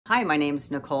Hi, my name is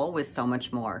Nicole with So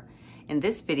Much More. In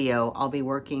this video, I'll be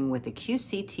working with the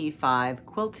QCT5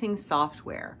 Quilting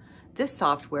Software. This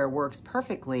software works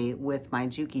perfectly with my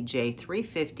Juki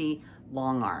J350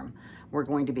 long arm. We're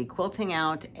going to be quilting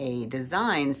out a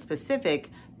design specific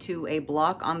to a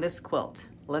block on this quilt.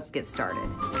 Let's get started.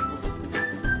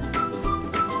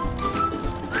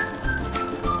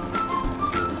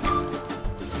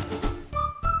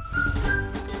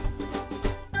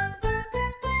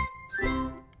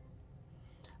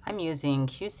 I'm using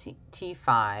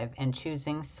QCT5 and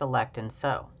choosing Select and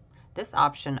Sew. This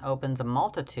option opens a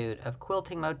multitude of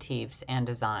quilting motifs and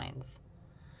designs.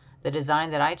 The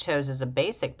design that I chose is a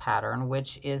basic pattern,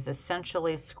 which is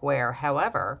essentially square.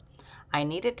 However, I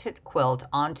needed to quilt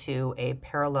onto a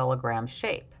parallelogram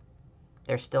shape.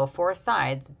 There's still 4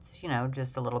 sides, it's,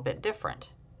 just a little bit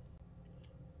different.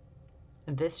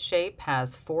 This shape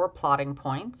has 4 plotting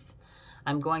points.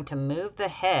 I'm going to move the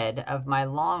head of my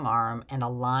long arm and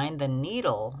align the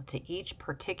needle to each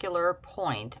particular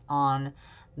point on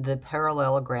the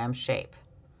parallelogram shape.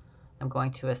 I'm going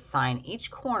to assign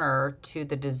each corner to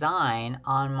the design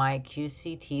on my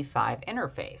QCT5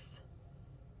 interface.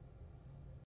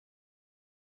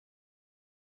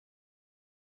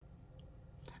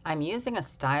 I'm using a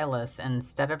stylus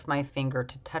instead of my finger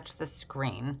to touch the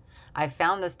screen. I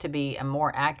found this to be a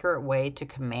more accurate way to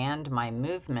command my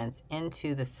movements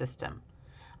into the system.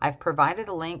 I've provided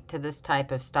a link to this type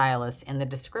of stylus in the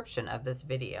description of this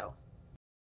video.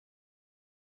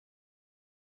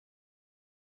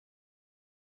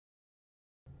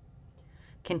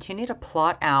 Continue to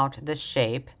plot out the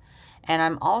shape, and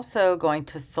I'm also going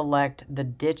to select the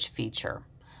ditch feature.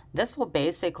 This will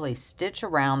basically stitch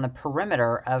around the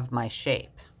perimeter of my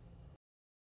shape.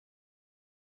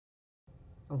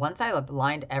 Once I've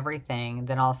aligned everything,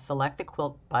 then I'll select the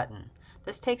quilt button.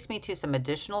 This takes me to some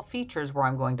additional features where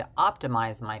I'm going to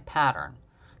optimize my pattern.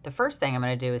 The first thing I'm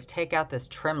going to do is take out this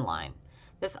trim line.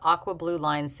 This aqua blue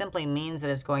line simply means that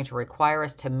it's going to require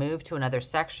us to move to another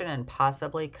section and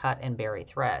possibly cut and bury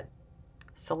thread.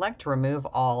 Select Remove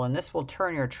All, and this will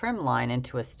turn your trim line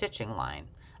into a stitching line.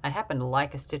 I happen to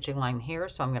like a stitching line here,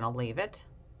 so I'm going to leave it.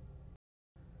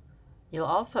 You'll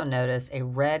also notice a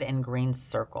red and green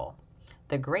circle.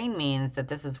 The green means that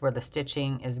this is where the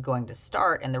stitching is going to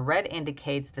start, and the red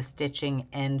indicates the stitching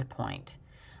end point.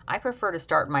 I prefer to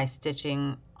start my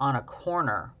stitching on a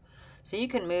corner, so you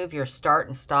can move your start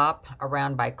and stop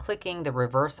around by clicking the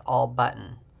Reverse All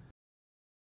button.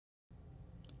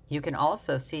 You can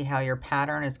also see how your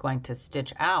pattern is going to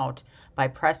stitch out by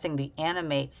pressing the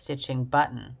Animate Stitching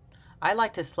button. I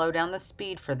like to slow down the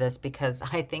speed for this because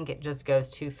I think it just goes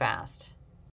too fast.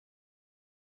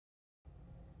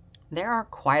 There are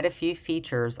quite a few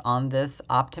features on this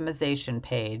optimization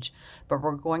page, but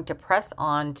we're going to press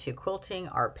on to quilting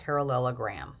our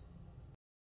parallelogram.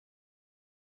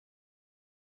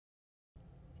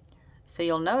 So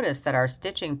you'll notice that our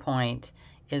stitching point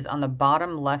is on the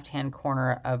bottom left-hand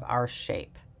corner of our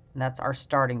shape. And that's our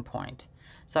starting point.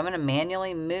 So I'm going to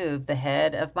manually move the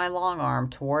head of my long arm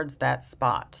towards that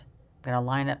spot. I'm going to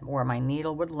line up where my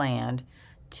needle would land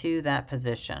to that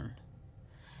position.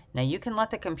 Now you can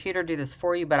let the computer do this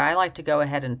for you, but I like to go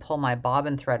ahead and pull my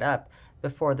bobbin thread up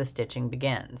before the stitching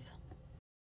begins.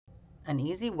 An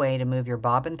easy way to move your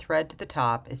bobbin thread to the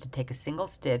top is to take a single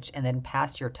stitch and then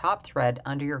pass your top thread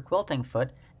under your quilting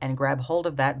foot and grab hold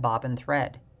of that bobbin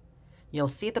thread. You'll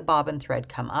see the bobbin thread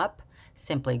come up.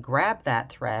 Simply grab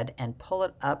that thread and pull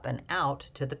it up and out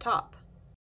to the top.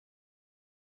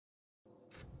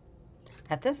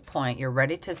 At this point, you're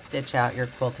ready to stitch out your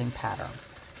quilting pattern.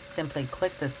 Simply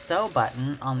click the Sew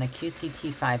button on the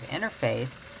QCT5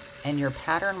 interface and your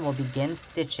pattern will begin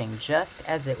stitching just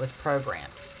as it was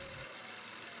programmed.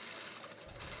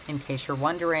 In case you're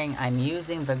wondering, I'm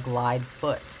using the glide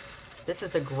foot. This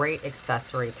is a great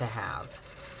accessory to have.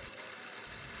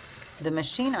 The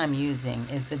machine I'm using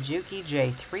is the Juki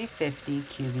J350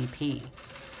 QVP.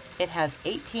 It has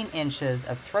 18 inches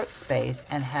of throat space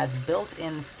and has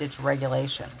built-in stitch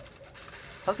regulation.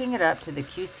 Hooking it up to the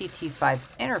QCT5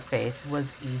 interface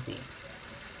was easy.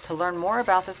 To learn more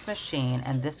about this machine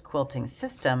and this quilting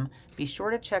system, be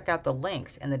sure to check out the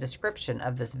links in the description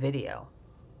of this video.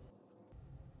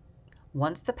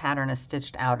 Once the pattern is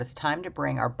stitched out, it's time to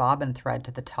bring our bobbin thread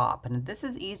to the top, and this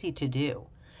is easy to do.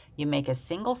 You make a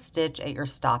single stitch at your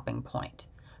stopping point.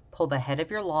 Pull the head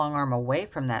of your long arm away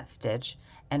from that stitch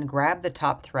and grab the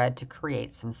top thread to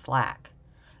create some slack.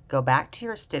 Go back to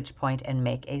your stitch point and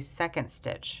make a second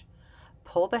stitch.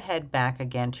 Pull the head back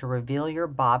again to reveal your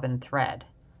bobbin thread.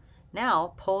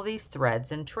 Now pull these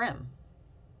threads and trim.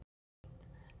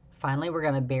 Finally, we're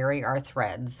going to bury our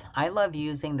threads. I love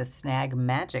using the Snag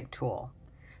Magic tool.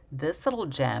 This little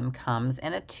gem comes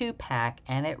in a 2-pack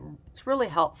and it's really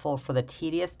helpful for the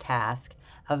tedious task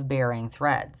of burying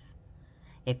threads.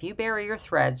 If you bury your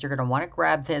threads, you're going to want to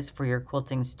grab this for your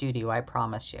quilting studio, I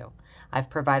promise you.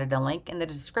 I've provided a link in the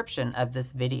description of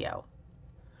this video.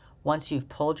 Once you've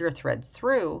pulled your threads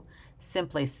through,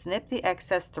 simply snip the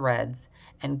excess threads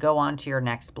and go on to your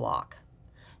next block.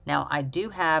 Now, I do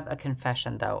have a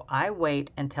confession though. I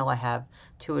wait until I have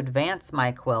to advance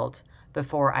my quilt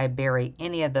before I bury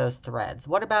any of those threads.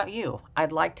 What about you?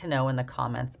 I'd like to know in the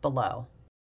comments below.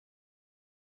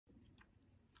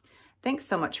 Thanks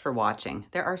so much for watching.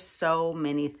 There are so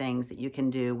many things that you can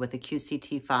do with the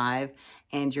QCT5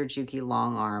 and your Juki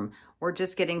long arm. We're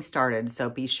just getting started, so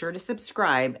be sure to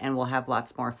subscribe and we'll have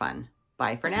lots more fun.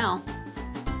 Bye for now.